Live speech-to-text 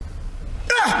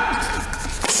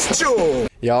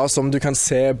Ja, som du kan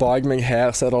se bak meg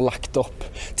her, så det lagt opp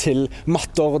til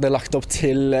matter, det lagt opp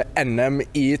til NM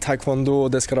i Taekwondo,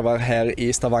 det skal det være her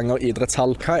i Stavanger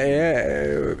idrettshall. Hva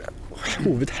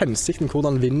hovedhensikten?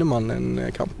 Hvordan vinner man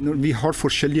en kamp? Vi har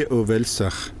forskjellige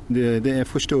øvelser. Det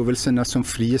første øvelsen som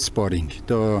friesparing.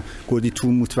 Da går de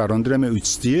to mot hverandre med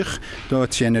utstyr. Da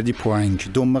tjener de poeng.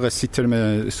 Dommere sitter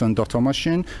med sånn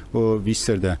datamaskin og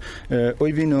viser det.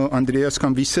 Øyvind og Andreas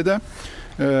kan vise det.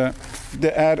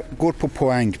 Det går på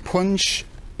poeng. Punch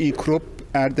i kropp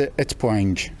det 1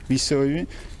 poeng. Viser Øyvind?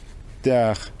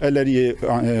 Der, eller i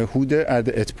hodet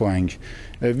det 1 poeng.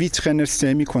 Vi trener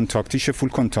semikontakt, ikke full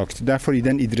kontakt. Derfor i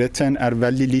den idretten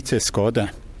veldig lite skade.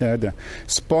 Det det.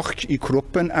 Spark i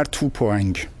kroppen 2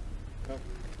 poeng.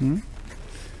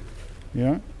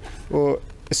 Ja. Og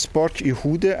spark i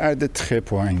hodet det 3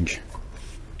 poeng.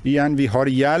 Igjen, vi har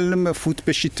hjelm,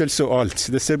 fotbeskyttelse og alt.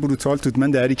 Det ser brutalt ut,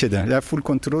 men det ikke det. Det full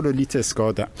kontroll og lite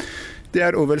skade.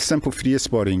 Det øvelsen på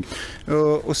friesparing.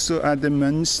 Og så det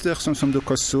mønster, sånn som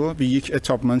dere så. Vi gikk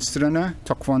etappmønstrene.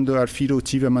 Taekwondo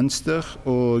 24 mønster,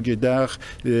 og der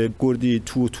går de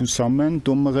 2 og 2 sammen.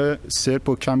 Dommere ser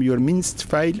på hvem gjør minst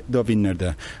feil, da vinner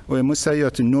det. Og jeg må si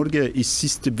at Norge i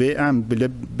siste VM ble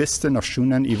beste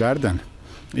nasjonen i verden.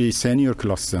 I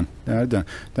seniorklassen. Det det.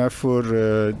 Derfor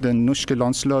det norske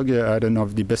landslaget en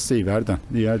av de beste i verden.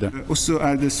 Det. Og så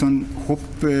det sånn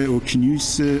hoppe- og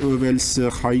knuseøvelser,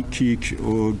 high kick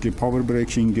og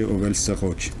powerbreaking-øvelser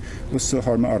også. Og så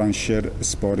har vi arrangert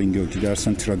sparing også. Det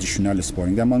sånn tradisjonelle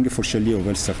sparing. Det mange forskjellige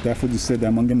øvelser. Derfor du ser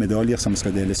det mange medaljer som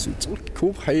skal deles ut.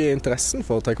 Hvor høy interessen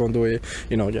for taekwondo i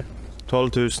Norge?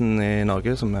 12 000 i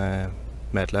Norge som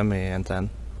medlem i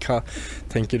NTN. Hva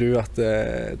tenker du at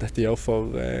dette gjør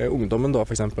for ungdommen da,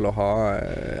 for eksempel, å ha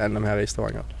NM her i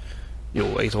Stavanger? Jo,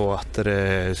 jeg tror at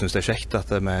de synes det kjekt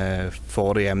at vi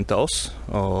får det hjem til oss,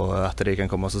 og at de kan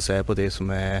komme og se på de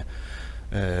som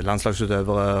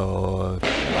landslagsutøvere, og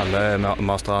alle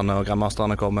masterne og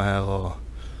grandmasterne kommer her og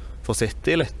får sitte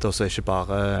i litt, og så ikke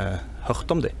bare hørt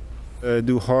om de.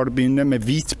 Du har begynt med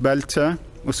hvit belte,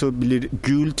 og så blir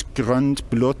gult, grønt,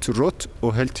 blått, rått,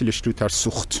 og helt til slutt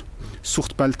sort.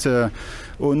 Sort belte,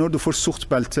 og når du får sort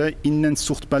belte, innen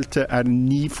sort belte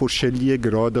 9 forskjellige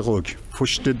grader også.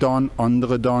 Første dan,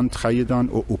 andre dan, tredje dan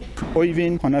og opp.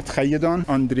 Øyvind, han tredje dan.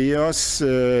 Andreas,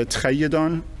 tredje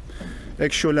dan. Jeg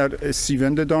selv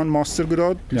 7. dan,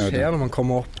 mastergrad. Hva skjer når man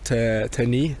kommer opp til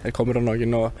 9? Kommer det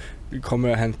noen og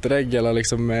kommer og henter deg, eller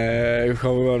liksom,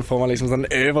 får man liksom den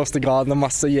øverste graden og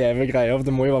masse gjeve greier?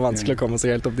 Det må jo være vanskelig å komme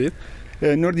seg helt opp dit.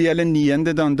 Når det gjelder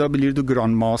 9. dan, da blir du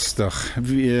grandmaster.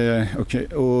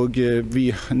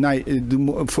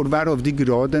 For hver av de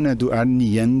gradene du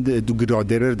 9, du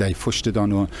graderer deg første dan.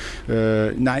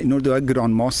 Når du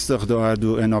grandmaster, da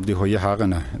du en av de høye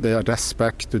herrene. Det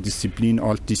respekt og disiplin,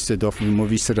 alt disse. Da vi må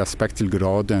vise respekt til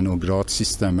graden og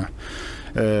gradsystemet.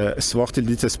 Svar til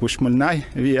ditt spørsmål, nei.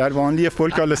 Vi vanlige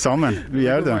folk alle sammen. Vi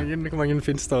det. Hvor mange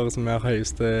finnes det som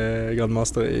høyeste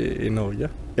grandmaster i Norge?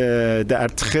 Det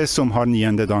 3 som har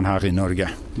 9. dan her i Norge.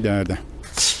 Det det.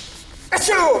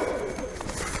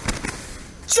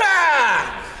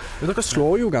 Dere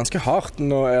slår jo ganske hardt,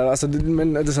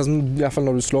 men det sånn, i hvert fall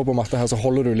når du slår på matta her, så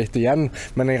holder du litt igjen.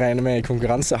 Men jeg regner med i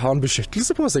konkurranse, har han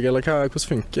beskyttelse på seg, eller hvordan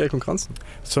funker konkurransen?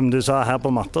 Som du sa her på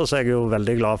matta, så jeg jo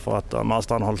veldig glad for at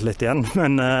masteren holdt litt igjen.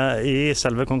 Men i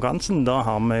selve konkurransen, da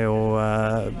har vi jo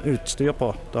utstyr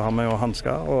på. Da har vi jo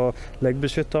handsker og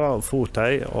leggbeskyttere,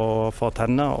 fottøy og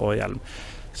fortenner og hjelm.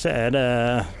 Så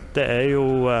det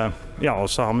jo, ja, og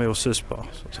så har vi jo sus på.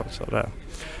 Så det.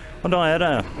 Og da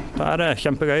det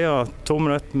kjempegøy, og 2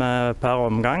 minutter per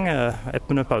omgang, 1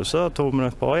 minutt pause og 2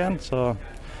 minutter på igjen, så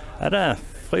det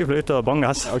fri flyt og bånn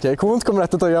gass. Ok, hvor vondt kommer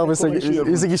dette til å gjøre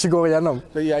hvis jeg ikke går igjennom?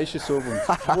 Det ikke så vondt.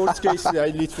 Worst case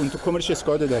litt vondt, du kommer ikke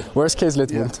skade deg. Worst case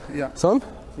litt vondt? Ja. Sånn?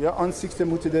 Ja, ansiktet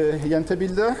mot det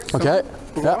jentebildet. Ok.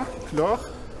 Bra, klar.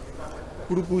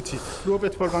 Bruk god tid. Prøv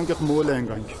et par ganger målet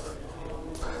en gang.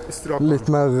 Strak. Litt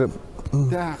mer...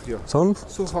 Der, ja. Sånn?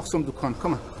 Så hardt som du kan.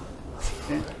 Kom an.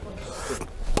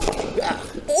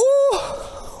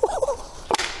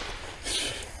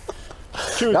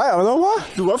 Ja, men det var bra.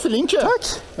 Du var flink. Takk.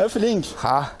 Jeg flink.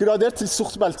 Gradert til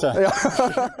sort belte. Ja.